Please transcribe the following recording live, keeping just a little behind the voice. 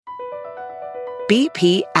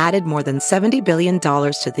BP added more than $70 billion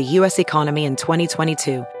to the U.S. economy in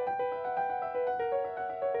 2022.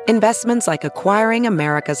 Investments like acquiring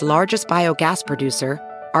America's largest biogas producer,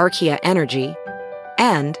 Archaea Energy,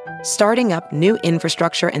 and starting up new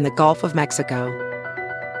infrastructure in the Gulf of Mexico.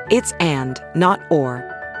 It's and, not or.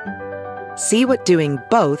 See what doing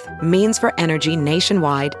both means for energy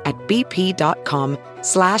nationwide at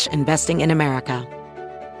bp.com/investing in America.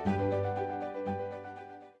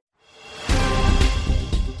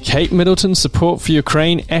 Kate Middleton's support for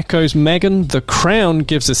Ukraine echoes Meghan, The Crown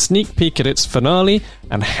gives a sneak peek at its finale,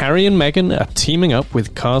 and Harry and Meghan are teaming up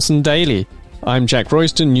with Carson Daly. I'm Jack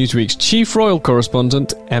Royston, Newsweek's chief royal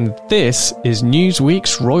correspondent, and this is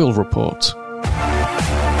Newsweek's Royal Report.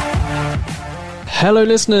 Hello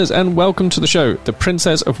listeners and welcome to the show. The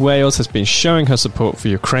Princess of Wales has been showing her support for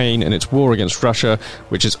Ukraine in its war against Russia,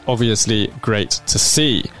 which is obviously great to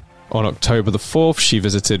see. On October the 4th, she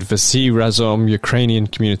visited Vasi Razom Ukrainian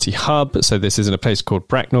Community Hub, so this is in a place called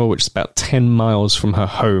Bracknell, which is about 10 miles from her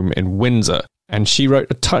home in Windsor. And she wrote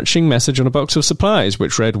a touching message on a box of supplies,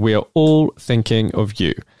 which read, "We are all thinking of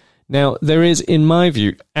you." Now, there is, in my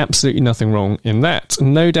view, absolutely nothing wrong in that.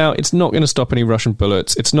 No doubt it's not going to stop any Russian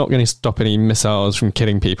bullets, it's not going to stop any missiles from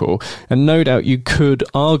killing people, and no doubt you could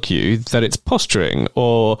argue that it's posturing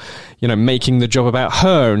or, making the job about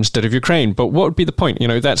her instead of Ukraine. But what would be the point?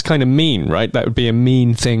 That's kind of mean, right? That would be a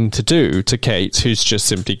mean thing to do to Kate, who's just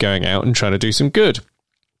simply going out and trying to do some good.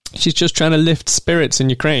 She's just trying to lift spirits in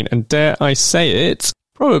Ukraine, and dare I say it,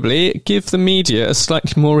 probably give the media a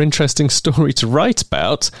slightly more interesting story to write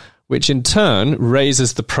about, which in turn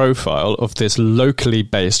raises the profile of this locally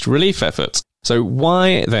based relief effort. So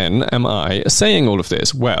why then am I saying all of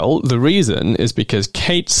this? Well, the reason is because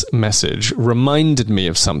Kate's message reminded me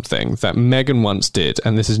of something that Meghan once did,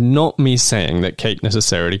 and this is not me saying that Kate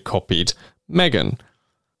necessarily copied Meghan.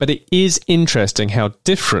 But it is interesting how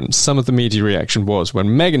different some of the media reaction was when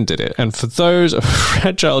Meghan did it. And for those of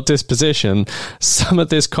fragile disposition, some of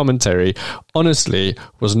this commentary, honestly,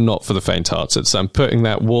 was not for the faint-hearted. So I'm putting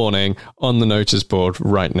that warning on the notice board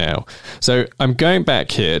right now. So I'm going back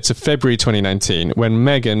here to February 2019, when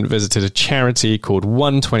Meghan visited a charity called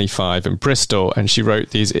 125 in Bristol, and she wrote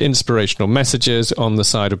these inspirational messages on the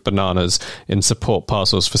side of bananas in support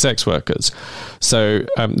parcels for sex workers. So,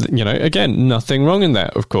 again, nothing wrong in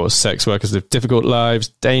that. Of course, sex workers live difficult lives,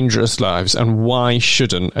 dangerous lives, and why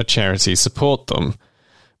shouldn't a charity support them?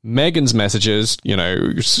 Meghan's messages,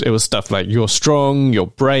 it was stuff like, "You're strong, you're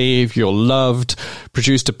brave, you're loved,"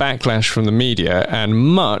 produced a backlash from the media, and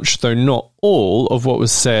much, though not all, of what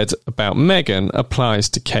was said about Meghan applies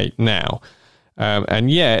to Kate now. And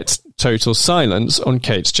yet, total silence on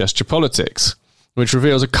Kate's gesture politics, which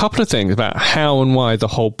reveals a couple of things about how and why the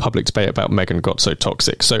whole public debate about Meghan got so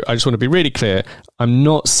toxic. So I just want to be really clear. I'm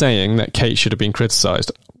not saying that Kate should have been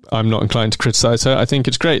criticised. I'm not inclined to criticise her. I think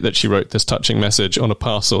it's great that she wrote this touching message on a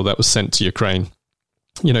parcel that was sent to Ukraine.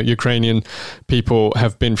 Ukrainian people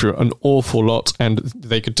have been through an awful lot, and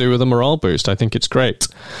they could do with a morale boost. I think it's great.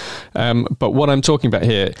 But what I'm talking about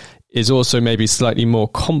here is also maybe slightly more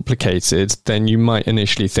complicated than you might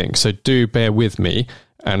initially think. So do bear with me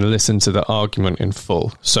and listen to the argument in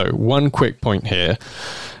full. So one quick point here.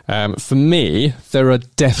 For me, there are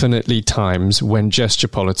definitely times when gesture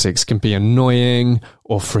politics can be annoying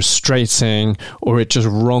or frustrating, or it just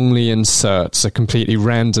wrongly inserts a completely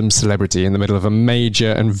random celebrity in the middle of a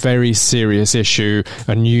major and very serious issue,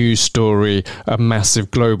 a news story, a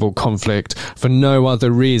massive global conflict, for no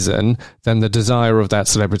other reason than the desire of that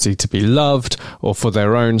celebrity to be loved, or for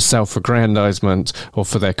their own self-aggrandizement, or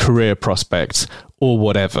for their career prospects, or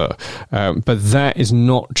whatever. But that is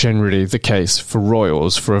not generally the case for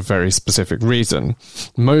royals for a very specific reason.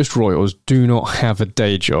 Most royals do not have a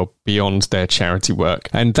day job beyond their charity work.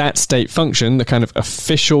 And that state function, the kind of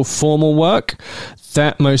official formal work,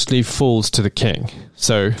 that mostly falls to the king.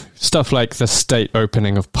 So stuff like the state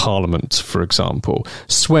opening of Parliament, for example,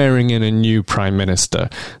 swearing in a new prime minister,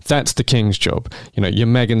 that's the king's job. Your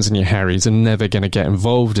Meghans and your Harrys are never going to get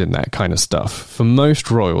involved in that kind of stuff. For most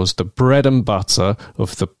royals, the bread and butter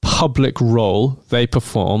of the public role they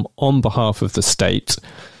perform on behalf of the state,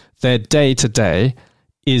 their day-to-day,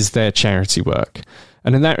 is their charity work.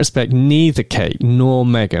 And in that respect, neither Kate nor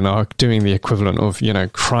Meghan are doing the equivalent of,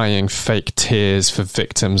 crying fake tears for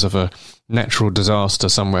victims of a natural disaster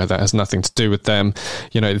somewhere that has nothing to do with them.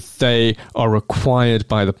 They are required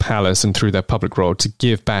by the palace and through their public role to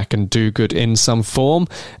give back and do good in some form.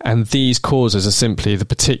 And these causes are simply the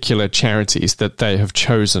particular charities that they have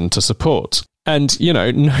chosen to support. And,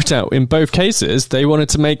 no doubt in both cases, they wanted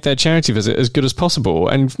to make their charity visit as good as possible.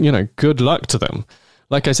 And, good luck to them.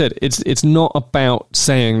 like I said, it's not about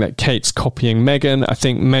saying that Kate's copying Meghan. I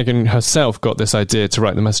think Meghan herself got this idea to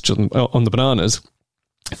write the message on the bananas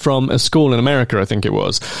from a school in America, I think it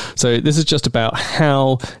was. So this is just about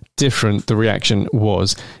how different the reaction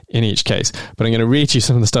was in each case. But I'm going to read you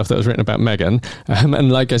some of the stuff that was written about Meghan.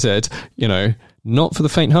 And like I said, not for the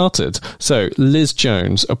faint-hearted. So Liz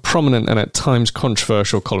Jones, a prominent and at times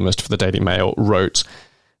controversial columnist for the Daily Mail, wrote,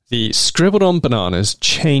 "The scribbled on bananas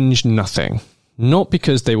change nothing. Not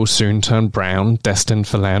because they will soon turn brown, destined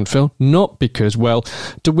for landfill. Not because, well,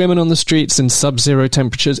 do women on the streets in sub-zero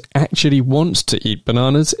temperatures actually want to eat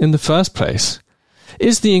bananas in the first place?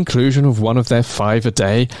 Is the inclusion of one of their 5 a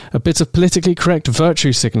day a bit of politically correct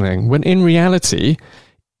virtue signalling, when in reality,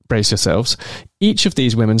 brace yourselves, each of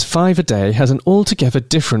these women's 5 a day has an altogether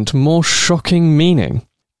different, more shocking meaning?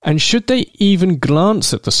 And should they even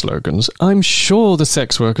glance at the slogans, I'm sure the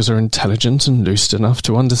sex workers are intelligent and lucid enough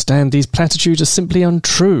to understand these platitudes are simply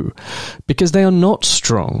untrue, because they are not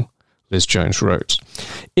strong," Liz Jones wrote.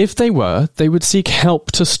 "If they were, they would seek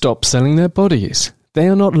help to stop selling their bodies. They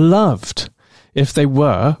are not loved. If they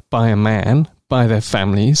were, by a man, by their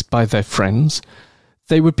families, by their friends,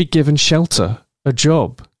 they would be given shelter, a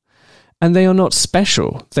job. And they are not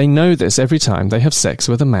special. They know this every time they have sex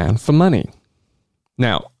with a man for money."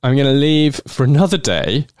 Now, I'm going to leave for another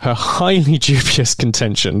day her highly dubious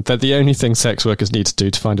contention that the only thing sex workers need to do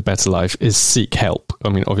to find a better life is seek help. I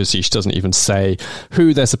mean, obviously, she doesn't even say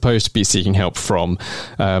who they're supposed to be seeking help from.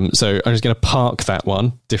 So I'm just going to park that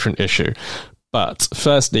one, different issue. But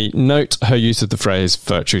firstly, note her use of the phrase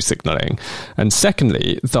virtue signalling. And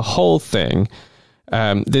secondly, the whole thing,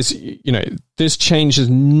 this changes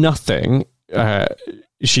nothing,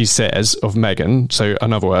 she says, of Meghan. So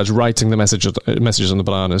in other words, writing the messages on the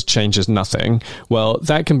bananas changes nothing. Well,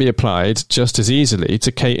 that can be applied just as easily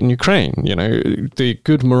to Kate and Ukraine. The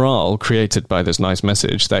good morale created by this nice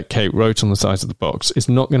message that Kate wrote on the side of the box is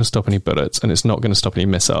not going to stop any bullets, and it's not going to stop any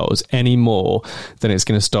missiles any more than it's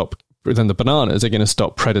going to stop, than the bananas are going to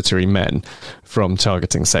stop predatory men from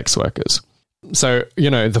targeting sex workers. So,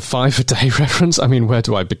 the 5 a day reference, I mean, where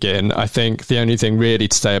do I begin? I think the only thing really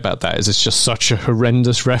to say about that is it's just such a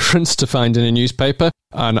horrendous reference to find in a newspaper,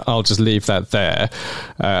 and I'll just leave that there.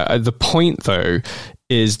 The point, though,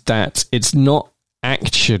 is that it's not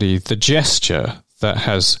actually the gesture that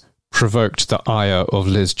has provoked the ire of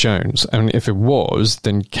Liz Jones. I mean, if it was,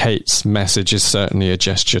 then Kate's message is certainly a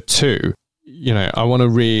gesture too. I want to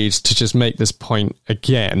read, to just make this point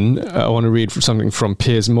again, I want to read something from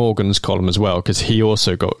Piers Morgan's column as well, because he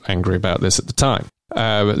also got angry about this at the time.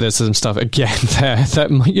 But there's some stuff, again, there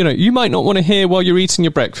that, you might not want to hear while you're eating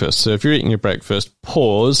your breakfast. So if you're eating your breakfast,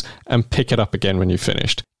 pause and pick it up again when you've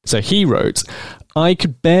finished. So he wrote, "I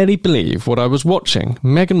could barely believe what I was watching.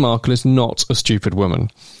 Meghan Markle is not a stupid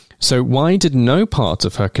woman. So why did no part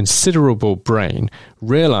of her considerable brain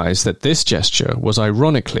realise that this gesture was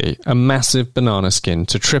ironically a massive banana skin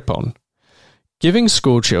to trip on? Giving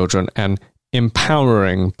schoolchildren an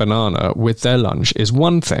empowering banana with their lunch is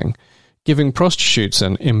one thing. Giving prostitutes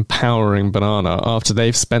an empowering banana after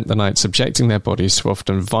they've spent the night subjecting their bodies to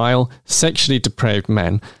often vile, sexually depraved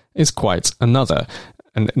men is quite another."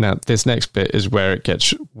 And now this next bit is where it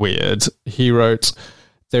gets weird. He wrote,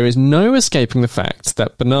 "There is no escaping the fact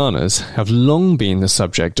that bananas have long been the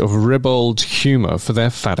subject of ribald humour for their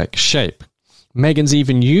phallic shape. Meghan's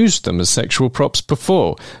even used them as sexual props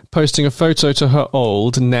before, posting a photo to her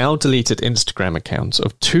old, now deleted Instagram account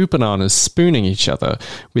of 2 bananas spooning each other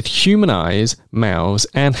with human eyes, mouths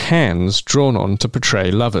and hands drawn on to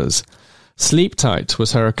portray lovers. Sleep tight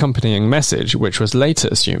was her accompanying message, which was later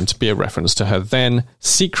assumed to be a reference to her then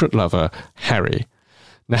secret lover, Harry."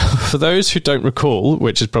 Now, for those who don't recall,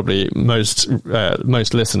 which is probably most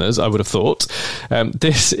listeners, I would have thought,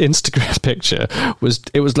 this Instagram picture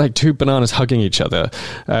was like 2 bananas hugging each other.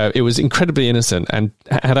 It was incredibly innocent and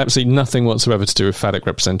had absolutely nothing whatsoever to do with phallic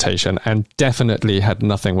representation, and definitely had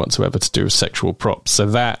nothing whatsoever to do with sexual props. So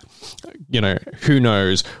that, who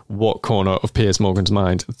knows what corner of Piers Morgan's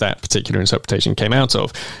mind that particular interpretation came out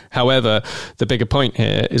of. However, the bigger point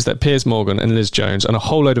here is that Piers Morgan and Liz Jones and a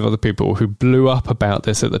whole load of other people who blew up about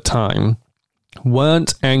this at the time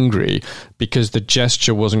weren't angry because the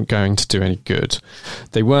gesture wasn't going to do any good.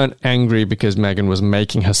 They weren't angry because Meghan was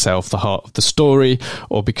making herself the heart of the story,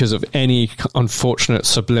 or because of any unfortunate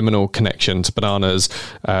subliminal connection to bananas.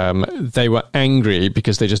 They were angry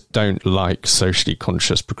because they just don't like socially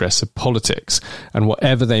conscious progressive politics. And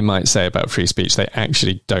whatever they might say about free speech, they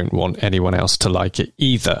actually don't want anyone else to like it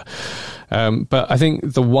either. But I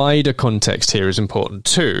think the wider context here is important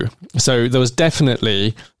too. So there was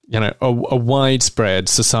definitely a widespread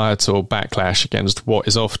societal backlash against what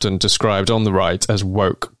is often described on the right as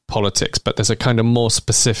woke politics. But there's a kind of more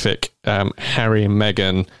specific Harry and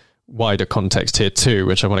Meghan wider context here too,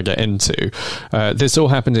 which I want to get into. This all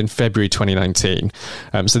happened in February 2019.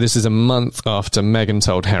 So this is a month after Meghan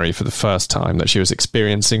told Harry for the first time that she was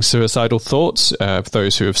experiencing suicidal thoughts. For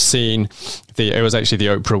those who have seen it was actually the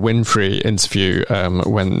Oprah Winfrey interview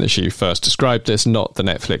when she first described this, not the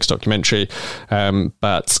Netflix documentary.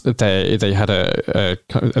 But they had a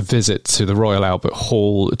visit to the Royal Albert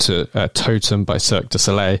Hall to Totem by Cirque du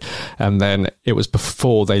Soleil, and then it was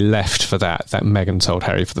before they left for that Meghan told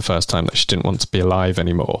Harry for the first time that she didn't want to be alive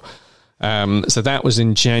anymore. So that was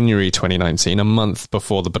in January 2019, a month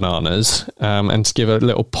before the bananas. And to give a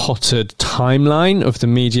little potted timeline of the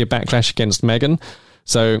media backlash against Meghan,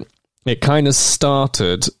 so it kind of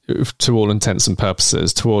started, to all intents and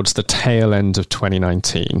purposes, towards the tail end of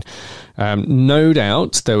 2019. No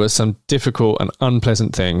doubt there were some difficult and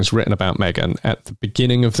unpleasant things written about Meghan at the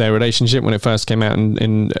beginning of their relationship when it first came out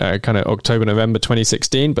in kind of October, November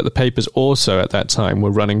 2016. But the papers also at that time were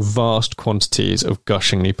running vast quantities of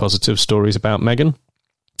gushingly positive stories about Meghan.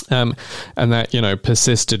 And that,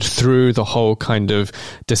 persisted through the whole kind of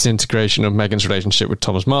disintegration of Meghan's relationship with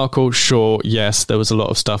Thomas Markle. Sure, yes, there was a lot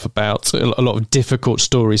of stuff about, a lot of difficult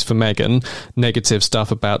stories for Meghan, negative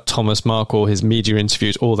stuff about Thomas Markle, his media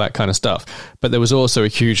interviews, all that kind of stuff. But there was also a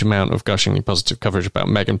huge amount of gushingly positive coverage about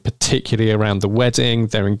Meghan, particularly around the wedding,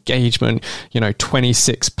 their engagement,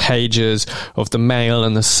 26 pages of the Mail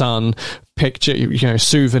and the Sun, picture,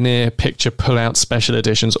 souvenir, picture pull-out, special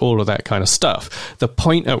editions, all of that kind of stuff. The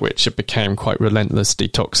point at which it became quite relentlessly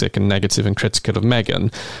toxic and negative and critical of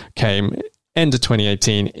Meghan came end of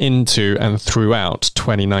 2018 into and throughout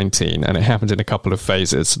 2019, and it happened in a couple of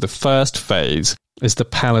phases. So the first phase is the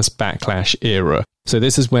Palace backlash era. So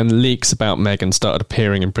this is when leaks about Meghan started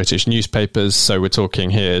appearing in British newspapers. So we're talking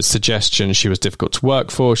here suggestions she was difficult to work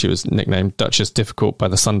for. She was nicknamed Duchess Difficult by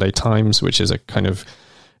the Sunday Times, which is a kind of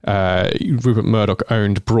Rupert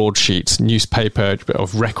Murdoch-owned broadsheet newspaper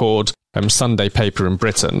of record, Sunday paper in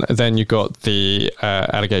Britain. Then you got the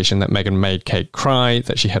allegation that Meghan made Kate cry,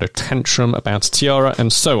 that she had a tantrum about a tiara,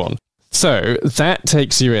 and so on. So that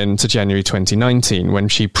takes you into January 2019, when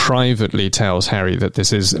she privately tells Harry that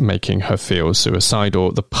this is making her feel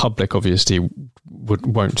suicidal. The public obviously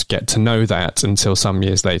won't get to know that until some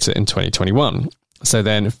years later in 2021. So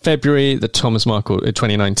then February,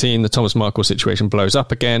 2019, the Thomas Markle situation blows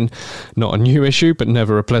up again. Not a new issue, but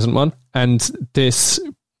never a pleasant one. And this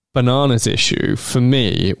bananas issue, for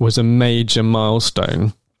me, was a major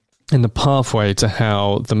milestone in the pathway to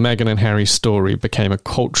how the Meghan and Harry story became a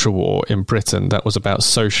culture war in Britain that was about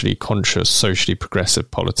socially conscious, socially progressive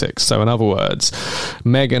politics. So in other words,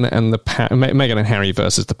 Meghan and Harry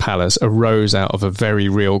versus the Palace arose out of a very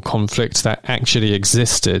real conflict that actually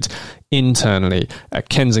existed internally at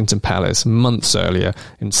Kensington Palace months earlier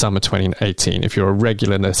in summer 2018. If you're a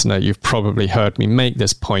regular listener, you've probably heard me make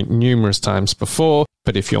this point numerous times before.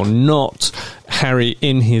 But if you're not, Harry,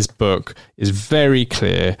 in his book, is very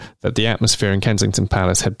clear that the atmosphere in Kensington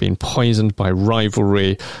Palace had been poisoned by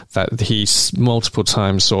rivalry, that he multiple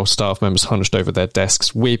times saw staff members hunched over their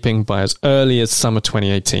desks weeping by as early as summer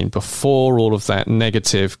 2018, before all of that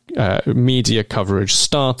negative media coverage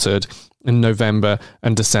started in November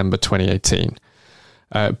and December 2018.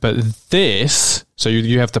 But this, so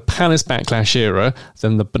you have the Palace backlash era,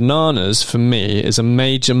 then the bananas, for me, is a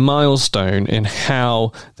major milestone in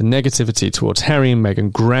how the negativity towards Harry and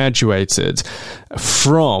Meghan graduated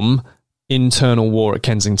from internal war at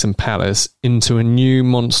Kensington Palace into a new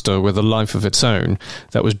monster with a life of its own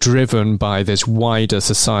that was driven by this wider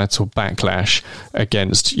societal backlash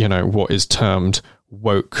against, what is termed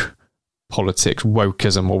woke politics,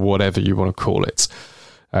 wokeism, or whatever you want to call it.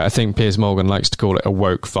 I think Piers Morgan likes to call it a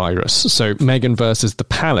woke virus. So Meghan versus the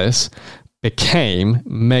Palace became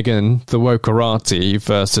Meghan the wokerati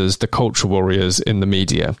versus the culture warriors in the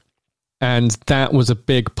media. And that was a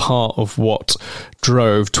big part of what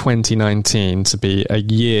drove 2019 to be a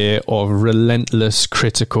year of relentless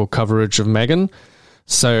critical coverage of Meghan.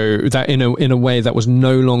 So that in a way that was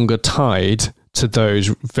no longer tied to those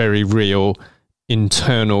very real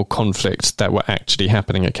internal conflicts that were actually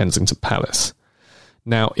happening at Kensington Palace.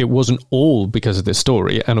 Now, it wasn't all because of this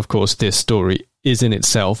story, and of course this story is in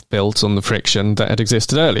itself built on the friction that had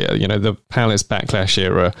existed earlier. The Palace backlash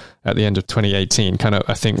era at the end of 2018 kind of,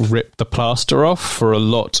 I think, ripped the plaster off for a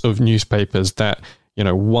lot of newspapers that,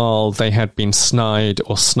 while they had been snide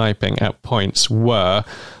or sniping at points, were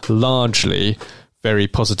largely very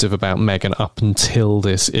positive about Meghan up until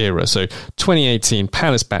this era. So 2018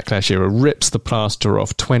 Palace backlash era rips the plaster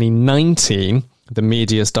off. 2019, the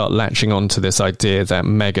media start latching on to this idea that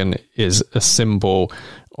Meghan is a symbol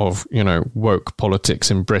of, woke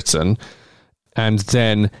politics in Britain. And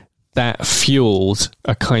then that fueled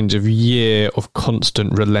a kind of year of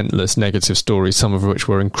constant, relentless negative stories, some of which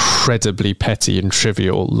were incredibly petty and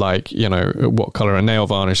trivial, like, what colour a nail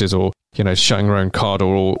varnish is, or, shutting your own car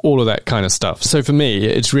door, or all of that kind of stuff. So for me,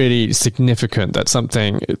 it's really significant that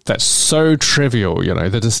something that's so trivial,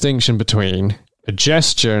 the distinction between a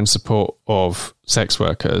gesture in support of sex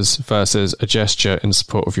workers versus a gesture in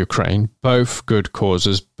support of Ukraine, both good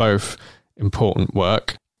causes, both important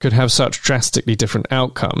work, could have such drastically different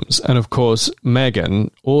outcomes. And of course, Meghan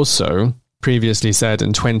also previously said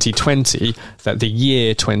in 2020 that the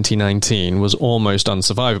year 2019 was almost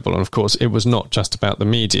unsurvivable. And of course, it was not just about the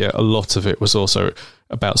media. A lot of it was also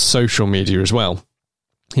about social media as well.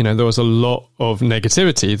 There was a lot of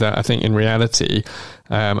negativity that I think in reality,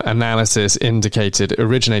 analysis indicated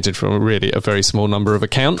originated from really a very small number of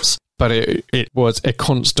accounts, but it was a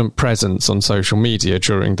constant presence on social media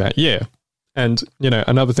during that year. And,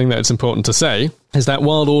 another thing that it's important to say is that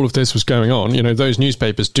while all of this was going on, those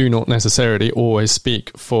newspapers do not necessarily always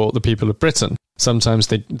speak for the people of Britain. Sometimes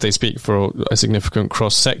they speak for a significant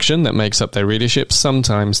cross-section that makes up their readership.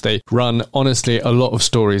 Sometimes they run, honestly, a lot of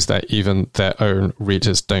stories that even their own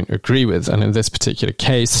readers don't agree with. And in this particular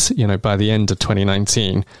case, by the end of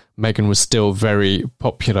 2019, Meghan was still very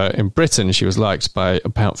popular in Britain. She was liked by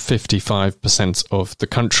about 55% of the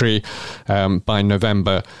country by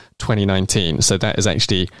November 2019. So that is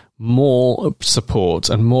actually more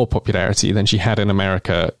support and more popularity than she had in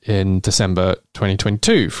America in December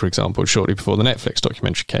 2022, for example, shortly before the Netflix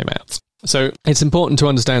documentary came out. So it's important to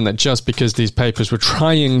understand that just because these papers were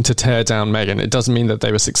trying to tear down Meghan, it doesn't mean that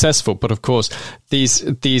they were successful. But of course,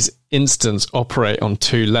 these instances operate on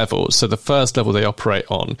two levels. So the first level they operate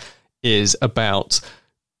on is about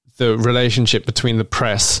the relationship between the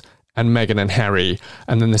press and Meghan and Harry.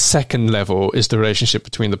 And then the second level is the relationship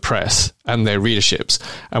between the press and their readerships.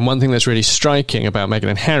 And one thing that's really striking about Meghan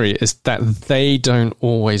and Harry is that they don't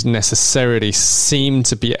always necessarily seem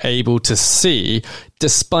to be able to see,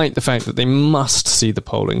 despite the fact that they must see the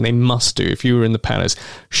polling. They must do. If you were in the palace,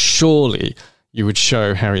 surely you would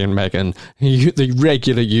show Harry and Meghan the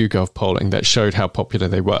regular YouGov polling that showed how popular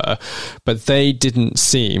they were. But they didn't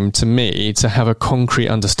seem, to me, to have a concrete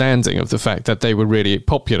understanding of the fact that they were really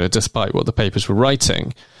popular despite what the papers were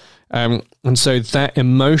writing. And so that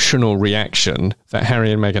emotional reaction that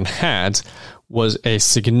Harry and Meghan had was a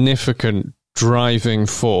significant driving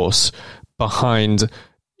force behind,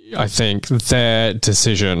 I think, their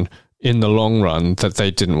decision in the long run that they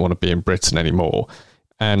didn't want to be in Britain anymore.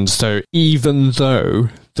 And so even though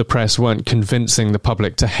the press weren't convincing the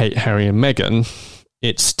public to hate Harry and Meghan,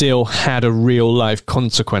 it still had a real-life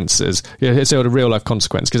consequences. It still had a real-life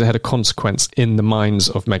consequence because it had a consequence in the minds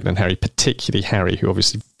of Meghan and Harry, particularly Harry, who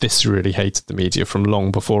obviously viscerally hated the media from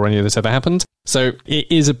long before any of this ever happened. So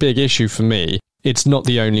it is a big issue for me. It's not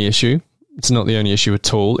the only issue. It's not the only issue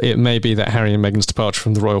at all. It may be that Harry and Meghan's departure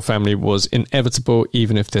from the royal family was inevitable,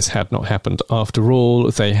 even if this had not happened. After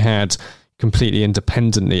all, they had completely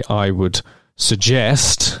independently, I would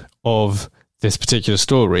suggest, of this particular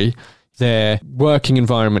story, their working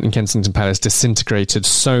environment in Kensington Palace disintegrated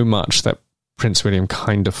so much that Prince William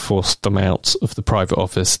kind of forced them out of the private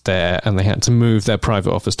office there, and they had to move their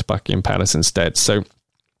private office to Buckingham Palace instead. So,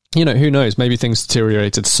 who knows? Maybe things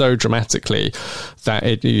deteriorated so dramatically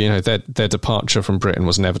that their departure from Britain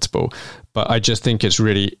was inevitable. But I just think it's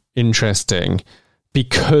really interesting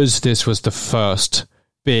because this was the first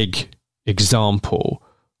big example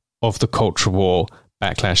of the culture war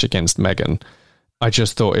backlash against Meghan. I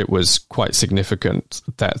just thought it was quite significant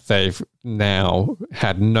that they've now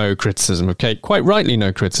had no criticism of Kate, quite rightly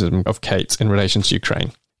no criticism of Kate in relation to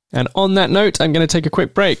Ukraine. And on that note, I'm going to take a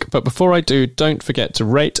quick break. But before I do, don't forget to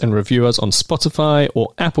rate and review us on Spotify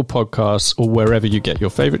or Apple Podcasts or wherever you get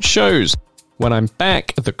your favourite shows. When I'm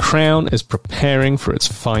back, The Crown is preparing for its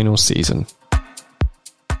final season.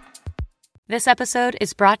 This episode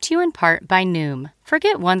is brought to you in part by Noom.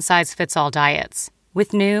 Forget one-size-fits-all diets.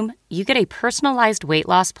 With Noom, you get a personalized weight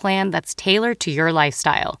loss plan that's tailored to your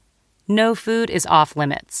lifestyle. No food is off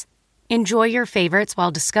limits. Enjoy your favorites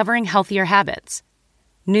while discovering healthier habits.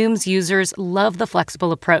 Noom's users love the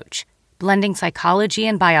flexible approach, blending psychology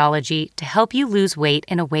and biology to help you lose weight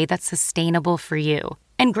in a way that's sustainable for you.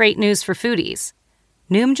 And great news for foodies.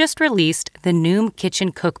 Noom just released the Noom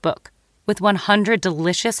Kitchen Cookbook, with 100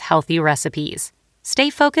 delicious, healthy recipes.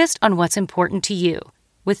 Stay focused on what's important to you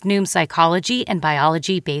with Noom's psychology and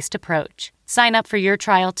biology-based approach. Sign up for your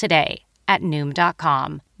trial today at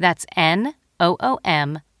Noom.com. That's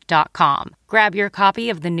Noom.com. Noom.com. Grab your copy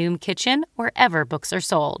of The Noom Kitchen wherever books are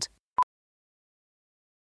sold.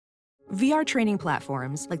 VR training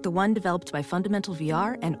platforms, like the one developed by Fundamental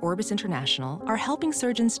VR and Orbis International, are helping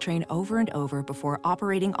surgeons train over and over before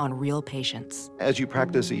operating on real patients. As you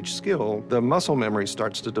practice each skill, the muscle memory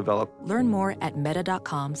starts to develop. Learn more at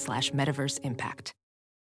meta.com/metaverseimpact.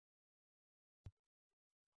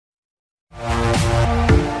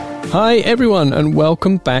 Hi everyone, and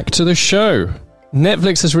welcome back to the show.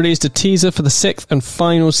 Netflix has released a teaser for the 6th and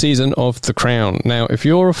final season of The Crown. Now, if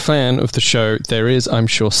you're a fan of the show, there is, I'm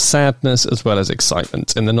sure, sadness as well as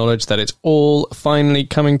excitement in the knowledge that it's all finally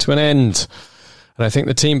coming to an end. And I think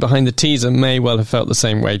the team behind the teaser may well have felt the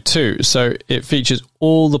same way too. So it features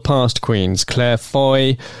all the past queens: Claire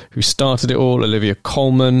Foy, who started it all, Olivia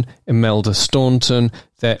Colman, Imelda Staunton.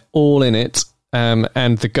 They're all in it.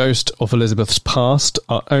 And the ghost of Elizabeth's past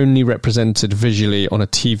are only represented visually on a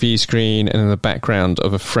TV screen and in the background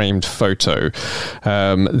of a framed photo.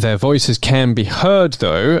 Their voices can be heard,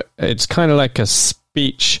 though. It's kind of like a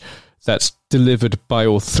speech that's delivered by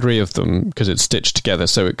all three of them because it's stitched together.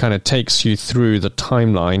 So it kind of takes you through the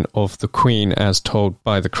timeline of the Queen as told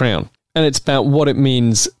by The Crown. And it's about what it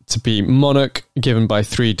means to be monarch given by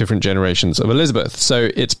three different generations of Elizabeth. So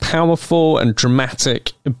it's powerful and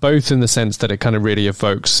dramatic, both in the sense that it kind of really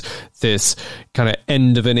evokes this kind of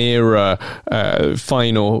end of an era,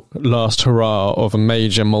 final last hurrah of a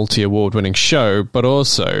major multi-award winning show, but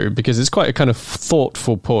also because it's quite a kind of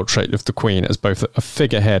thoughtful portrait of the Queen as both a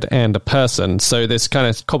figurehead and a person. So this kind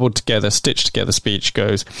of cobbled together, stitched together speech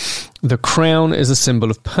goes, "The crown is a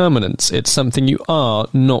symbol of permanence. It's something you are,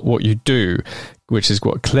 not what you do," which is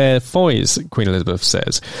what Claire Foy's Queen Elizabeth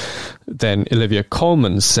says. Then Olivia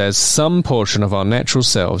Colman says, "Some portion of our natural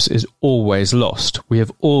selves is always lost. We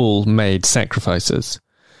have all made sacrifices."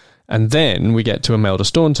 And then we get to Imelda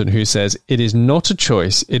Staunton, who says, "It is not a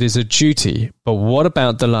choice, it is a duty. But what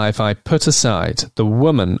about the life I put aside, the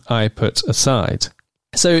woman I put aside?"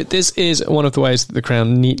 So this is one of the ways that The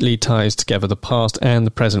Crown neatly ties together the past and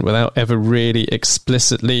the present without ever really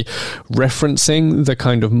explicitly referencing the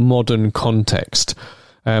kind of modern context.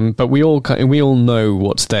 But we all know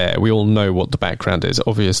what's there. We all know what the background is.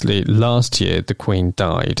 Obviously, last year the Queen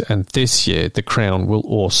died, and this year the Crown will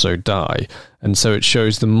also die. And so it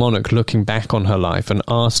shows the monarch looking back on her life and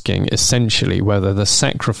asking essentially whether the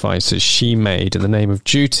sacrifices she made in the name of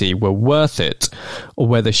duty were worth it, or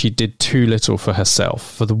whether she did too little for herself,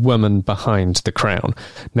 for the woman behind the crown.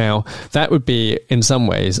 Now, that would be, in some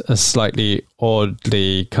ways, a slightly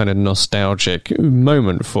oddly kind of nostalgic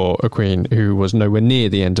moment for a queen who was nowhere near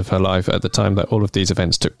the end of her life at the time that all of these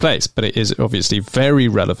events took place. But it is obviously very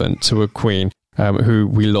relevant to a queen who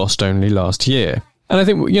we lost only last year. And I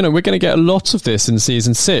think, we're going to get a lot of this in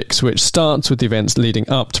season 6, which starts with the events leading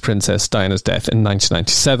up to Princess Diana's death in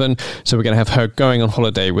 1997. So we're going to have her going on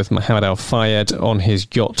holiday with Mohammed Al Fayed on his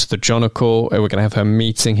yacht, the Jonical. We're going to have her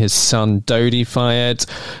meeting his son, Dodi Fayed,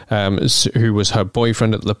 who was her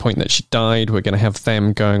boyfriend at the point that she died. We're going to have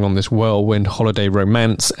them going on this whirlwind holiday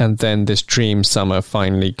romance, and then this dream summer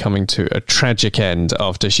finally coming to a tragic end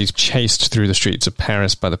after she's chased through the streets of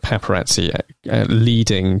Paris by the paparazzi,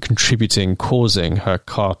 contributing, causing her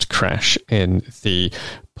car to crash in the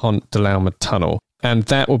Pont de l'Alma tunnel. And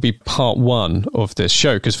that will be part 1 of this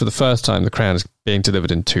show, because for the first time, The Crown is being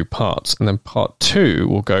delivered in 2 parts. And then part 2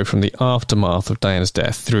 will go from the aftermath of Diana's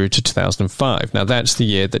death through to 2005. Now, that's the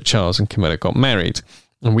year that Charles and Camilla got married.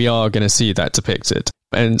 And we are going to see that depicted.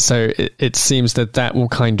 And so it seems that will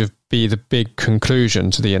kind of be the big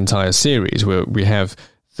conclusion to the entire series, where we have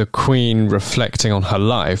the Queen reflecting on her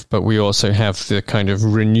life, but we also have the kind of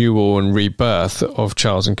renewal and rebirth of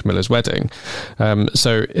Charles and Camilla's wedding.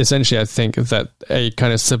 So essentially, I think that a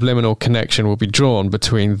kind of subliminal connection will be drawn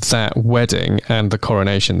between that wedding and the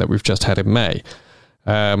coronation that we've just had in May.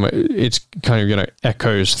 It's kind of,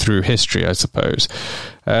 echoes through history, I suppose.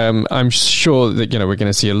 I'm sure that, we're going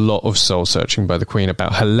to see a lot of soul searching by the Queen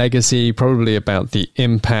about her legacy, probably about the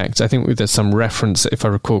impact. I think there's some reference, if I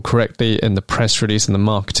recall correctly, in the press release and the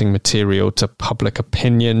marketing material to public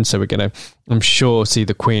opinion. So we're going to, I'm sure, see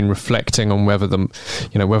the Queen reflecting on whether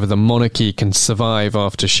the monarchy can survive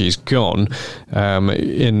after she's gone,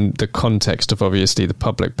 in the context of obviously the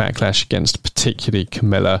public backlash against particularly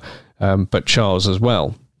Camilla, but Charles as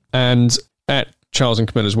well. And at Charles and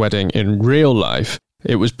Camilla's wedding in real life,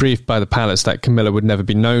 it was briefed by the palace that Camilla would never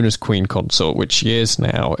be known as Queen Consort, which she is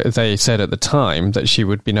now. They said at the time that she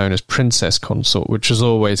would be known as Princess Consort, which was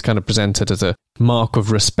always kind of presented as a mark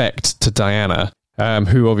of respect to Diana.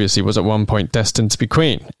 who obviously was at one point destined to be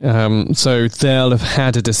queen. So they'll have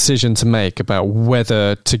had a decision to make about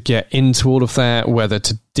whether to get into all of that, whether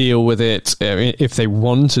to deal with it. If they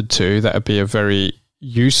wanted to, that would be a very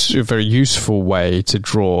useful way to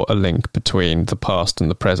draw a link between the past and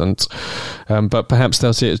the present. But perhaps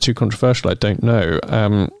they'll see it as too controversial. I don't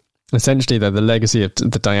know. Essentially, though, the legacy of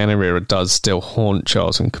the Diana era does still haunt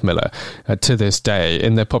Charles and Camilla to this day,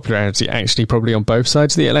 in their popularity actually probably on both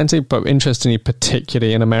sides of the Atlantic, but interestingly,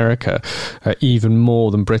 particularly in America, even more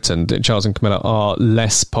than Britain. Charles and Camilla are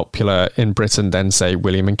less popular in Britain than, say,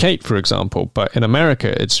 William and Kate, for example. But in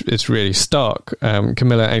America, it's really stark.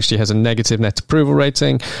 Camilla actually has a negative net approval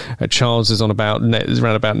rating. Charles is around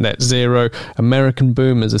about net zero. American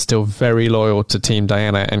boomers are still very loyal to Team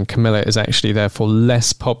Diana, and Camilla is actually therefore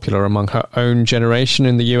less popular among her own generation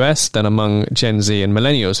in the US than among Gen Z and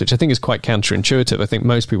millennials, which I think is quite counterintuitive. I think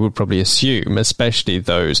most people would probably assume, especially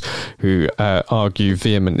those who argue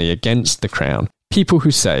vehemently against the crown, people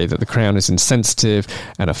who say that the crown is insensitive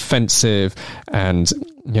and offensive and,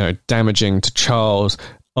 damaging to Charles,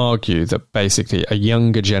 argue that basically a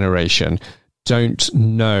younger generation don't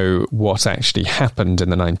know what actually happened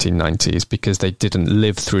in the 1990s because they didn't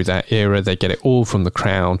live through that era. They get it all from the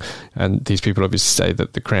crown, and these people obviously say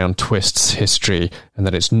that the crown twists history and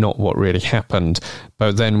that it's not what really happened.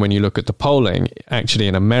 But then when you look at the polling, actually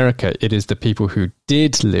in America, it is the people who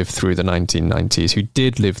did live through the 1990s, who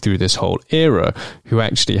did live through this whole era, who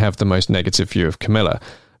actually have the most negative view of Camilla,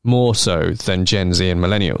 more so than Gen Z and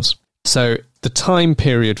millennials. So the time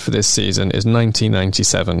period for this season is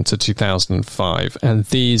 1997 to 2005, and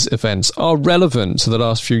these events are relevant to the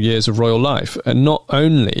last few years of royal life, and not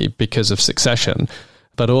only because of succession,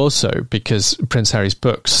 but also because Prince Harry's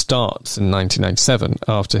book starts in 1997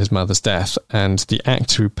 after his mother's death, and the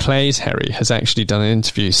actor who plays Harry has actually done an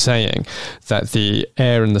interview saying that the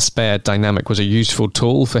heir and the spare dynamic was a useful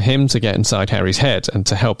tool for him to get inside Harry's head and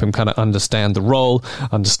to help him kind of understand the role,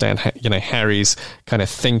 understand Harry's kind of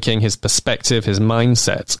thinking, his perspective, his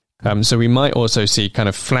mindset. So we might also see kind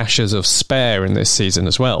of flashes of spare in this season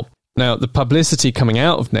as well. Now, the publicity coming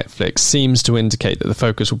out of Netflix seems to indicate that the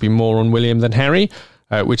focus will be more on William than Harry,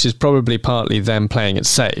 which is probably partly them playing it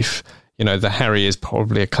safe. The Harry is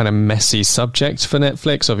probably a kind of messy subject for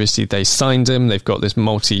Netflix. Obviously, they signed him. They've got this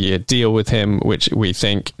multi-year deal with him, which we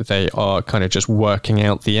think they are kind of just working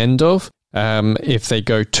out the end of. If they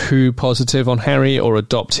go too positive on Harry or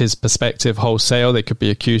adopt his perspective wholesale, they could be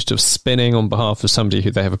accused of spinning on behalf of somebody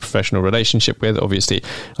who they have a professional relationship with. Obviously,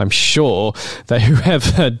 I'm sure that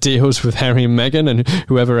whoever deals with Harry and Meghan and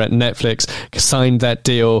whoever at Netflix signed that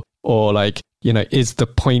deal or is the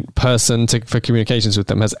point person for communications with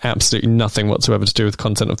them has absolutely nothing whatsoever to do with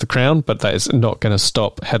content of The Crown, but that is not going to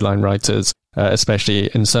stop headline writers,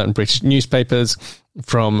 especially in certain British newspapers,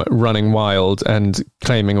 from running wild and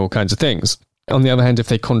claiming all kinds of things. On the other hand, if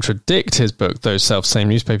they contradict his book, those self-same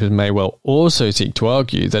newspapers may well also seek to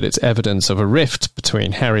argue that it's evidence of a rift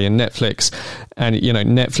between Harry and Netflix. And,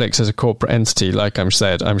 Netflix as a corporate entity, like I'm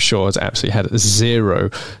sure has absolutely had zero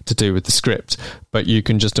to do with the script. But you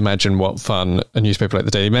can just imagine what fun a newspaper like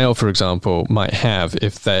the Daily Mail, for example, might have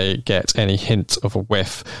if they get any hint of a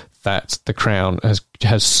whiff that the Crown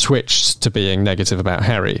has switched to being negative about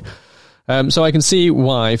Harry. So I can see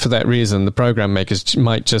why, for that reason, the program makers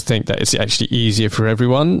might just think that it's actually easier for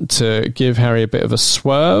everyone to give Harry a bit of a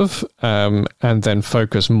swerve and then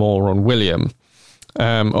focus more on William.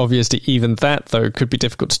 Obviously, even that, though, could be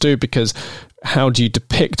difficult to do because how do you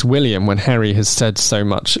depict William when Harry has said so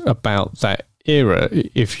much about that era?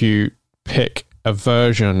 If you pick a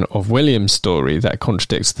version of William's story that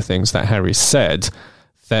contradicts the things that Harry said,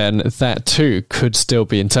 then that too could still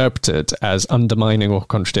be interpreted as undermining or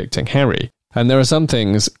contradicting Harry. And there are some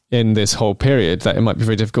things in this whole period that it might be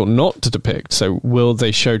very difficult not to depict. So will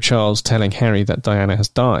they show Charles telling Harry that Diana has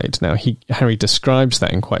died? Now, Harry describes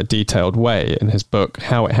that in quite a detailed way in his book,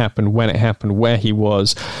 how it happened, when it happened, where he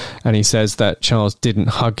was. And he says that Charles didn't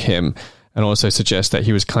hug him, and also suggests that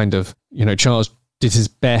he was kind of, Charles did his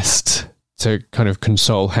best to kind of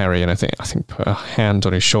console Harry, and I think put a hand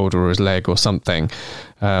on his shoulder or his leg or something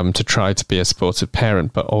to try to be a supportive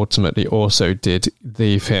parent, but ultimately also did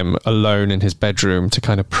leave him alone in his bedroom to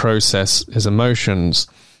kind of process his emotions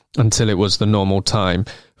until it was the normal time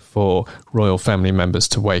for royal family members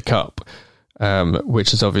to wake up,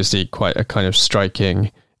 which is obviously quite a kind of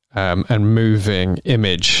striking and moving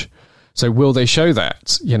image. So will they show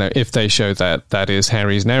that? If they show that, that is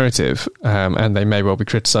Harry's narrative, and they may well be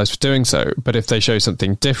criticised for doing so. But if they show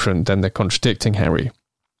something different, then they're contradicting Harry.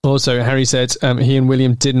 Also, Harry said he and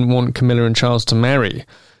William didn't want Camilla and Charles to marry.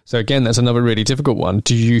 So again, that's another really difficult one.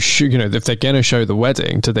 Do you if they're going to show the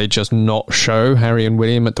wedding, do they just not show Harry and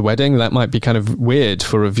William at the wedding? That might be kind of weird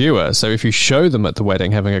for a viewer. So if you show them at the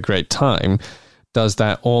wedding having a great time, does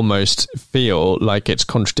that almost feel like it's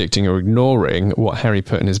contradicting or ignoring what Harry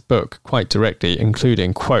put in his book quite directly,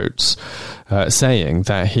 including quotes saying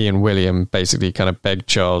that he and William basically kind of begged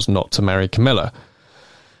Charles not to marry Camilla?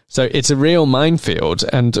 So it's a real minefield.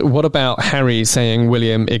 And what about Harry saying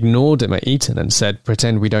William ignored him at Eton and said,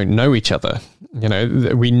 pretend we don't know each other?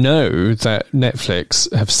 We know that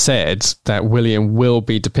Netflix have said that William will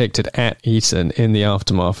be depicted at Eton in the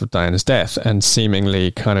aftermath of Diana's death and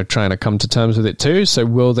seemingly kind of trying to come to terms with it too. So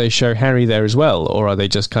will they show Harry there as well? Or are they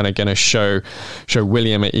just kind of going to show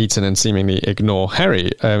William at Eton and seemingly ignore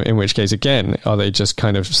Harry? In which case, again, are they just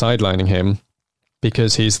kind of sidelining him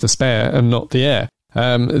because he's the spare and not the heir?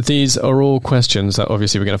 These are all questions that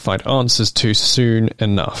obviously we're going to find answers to soon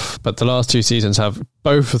enough. But the last 2 seasons have,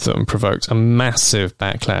 both of them, provoked a massive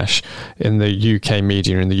backlash in the UK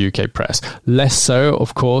media, in the UK press. Less so,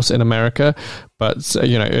 of course, in America. But,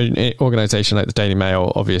 an organisation like the Daily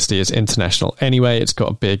Mail obviously is international anyway. It's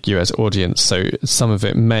got a big US audience. So some of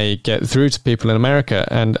it may get through to people in America.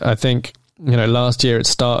 And I think, last year it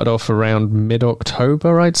started off around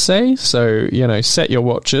mid-October, I'd say. So, set your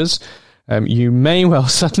watches. You may well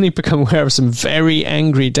suddenly become aware of some very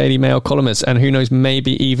angry Daily Mail columnists, and who knows,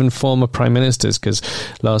 maybe even former prime ministers, because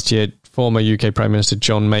last year former UK Prime Minister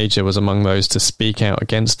John Major was among those to speak out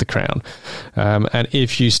against the Crown. And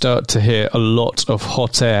if you start to hear a lot of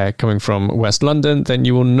hot air coming from West London, then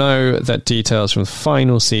you will know that details from the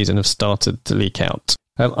final season have started to leak out.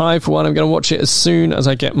 I, for one, I'm going to watch it as soon as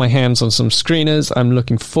I get my hands on some screeners. I'm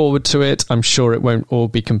looking forward to it. I'm sure it won't all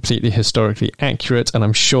be completely historically accurate, and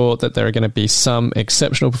I'm sure that there are going to be some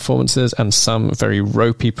exceptional performances and some very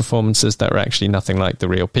ropey performances that are actually nothing like the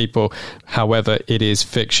real people. However, it is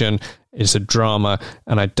fiction, it's a drama,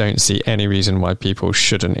 and I don't see any reason why people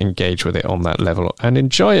shouldn't engage with it on that level and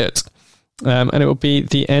enjoy it. And it will be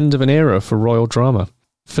the end of an era for royal drama.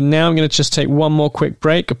 For now, I'm going to just take one more quick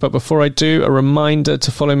break, but before I do, a reminder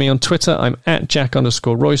to follow me on Twitter. I'm at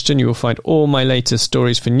Jack_Royston. You will find all my latest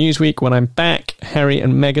stories for Newsweek. When I'm back, Harry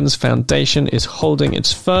and Meghan's foundation is holding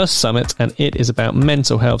its first summit, and it is about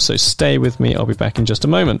mental health, so stay with me. I'll be back in just a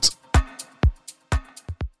moment.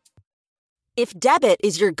 If debit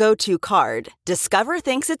is your go-to card, Discover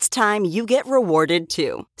thinks it's time you get rewarded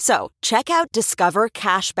too. So, check out Discover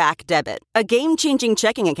Cashback Debit, a game-changing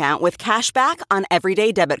checking account with cashback on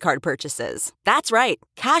everyday debit card purchases. That's right,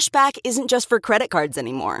 cashback isn't just for credit cards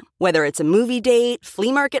anymore. Whether it's a movie date,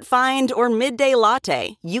 flea market find, or midday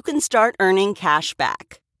latte, you can start earning cash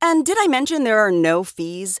back. And did I mention there are no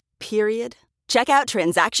fees, period? Check out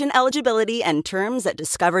transaction eligibility and terms at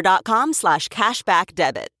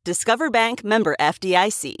discover.com/cashbackdebit. Discover Bank, member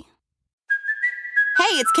FDIC. Hey,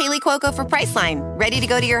 it's Kaylee Cuoco for Priceline. Ready to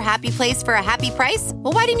go to your happy place for a happy price?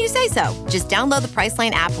 Well, why didn't you say so? Just download the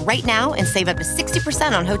Priceline app right now and save up to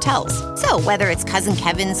 60% on hotels. So whether it's Cousin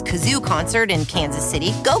Kevin's Kazoo Concert in Kansas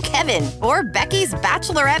City, go Kevin, or Becky's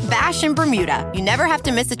Bachelorette Bash in Bermuda, you never have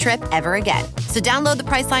to miss a trip ever again. So download the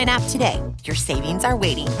Priceline app today. Your savings are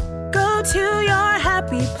waiting. Go to your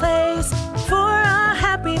happy place for a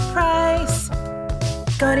happy price.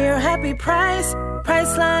 Go to your happy price,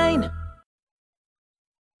 Priceline.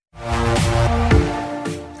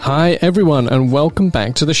 Hi everyone, and welcome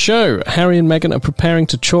back to the show. Harry and Meghan are preparing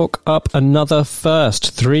to chalk up another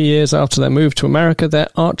first. 3 years after their move to America, their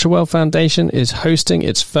Archerwell Foundation is hosting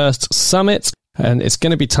its first summit, and it's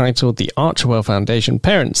going to be titled the Archerwell Foundation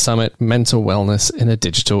Parent Summit: Mental Wellness in a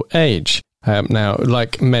Digital Age. Now,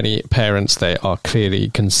 like many parents, they are clearly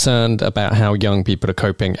concerned about how young people are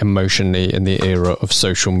coping emotionally in the era of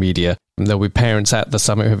social media. There'll be parents at the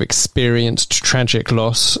summit who have experienced tragic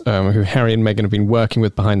loss, who Harry and Meghan have been working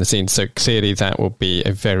with behind the scenes. So clearly that will be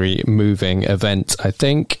a very moving event, I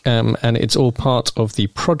think. And it's all part of the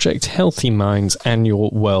Project Healthy Minds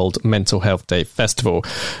annual World Mental Health Day Festival.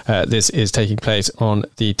 This is taking place on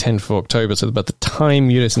the 10th of October. So by the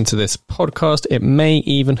time you listen to this podcast, it may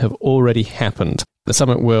even have already happened. The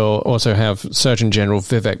summit will also have Surgeon General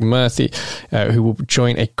Vivek Murthy, who will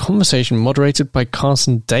join a conversation moderated by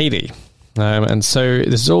Carson Daly. And so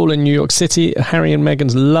this is all in New York City. Harry and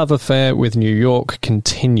Meghan's love affair with New York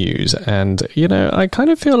continues. And, I kind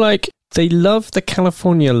of feel like they love the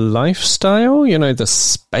California lifestyle, the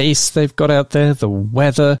space they've got out there, the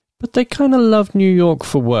weather, but they kind of love New York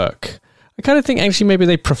for work. I kind of think actually maybe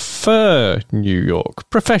they prefer New York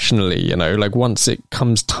professionally, like once it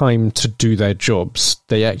comes time to do their jobs,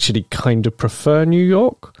 they actually kind of prefer New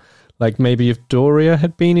York. Like maybe if Doria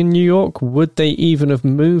had been in New York, would they even have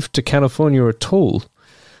moved to California at all?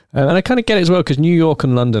 And I kind of get it as well, because New York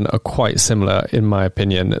and London are quite similar, in my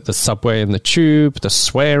opinion. The subway and the tube, the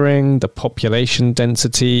swearing, the population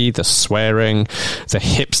density, the swearing, the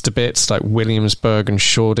hipster bits like Williamsburg and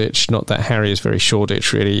Shoreditch. Not that Harry is very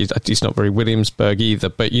Shoreditch, really. He's not very Williamsburg either,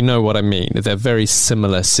 but you know what I mean. They're very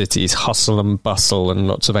similar cities, hustle and bustle and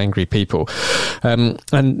lots of angry people.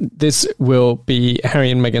 And this will be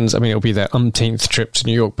Harry and Meghan's, it'll be their umpteenth trip to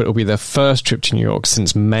New York, but it'll be their first trip to New York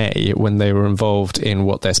since May, when they were involved in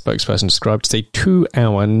what their spokesperson described as a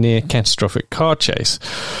 2-hour near catastrophic car chase.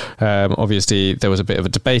 Obviously, there was a bit of a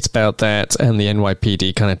debate about that, and the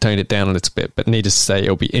NYPD kind of toned it down a little bit, but needless to say,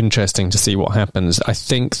 it'll be interesting to see what happens. I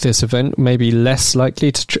think this event may be less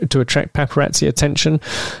likely to attract paparazzi attention.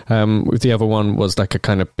 The other one was like a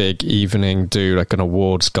kind of big evening do, like an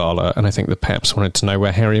awards gala, and I think the Paps wanted to know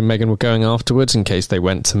where Harry and Meghan were going afterwards in case they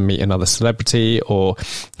went to meet another celebrity, or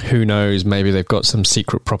who knows, maybe they've got some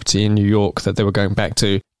secret property in New York that they were going back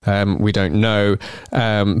to. We don't know,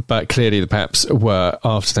 but clearly the Paps were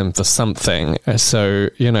after them for something. So,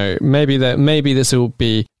 maybe this will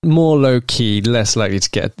be more low-key, less likely to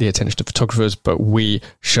get the attention of photographers, but we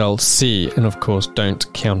shall see. And of course,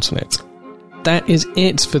 don't count on it. That is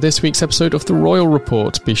it for this week's episode of The Royal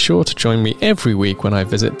Report. Be sure to join me every week when I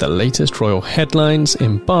visit the latest royal headlines,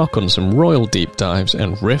 embark on some royal deep dives,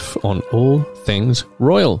 and riff on all things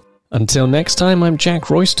royal. Until next time, I'm Jack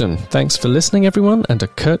Royston. Thanks for listening, everyone, and a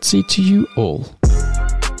curtsy to you all.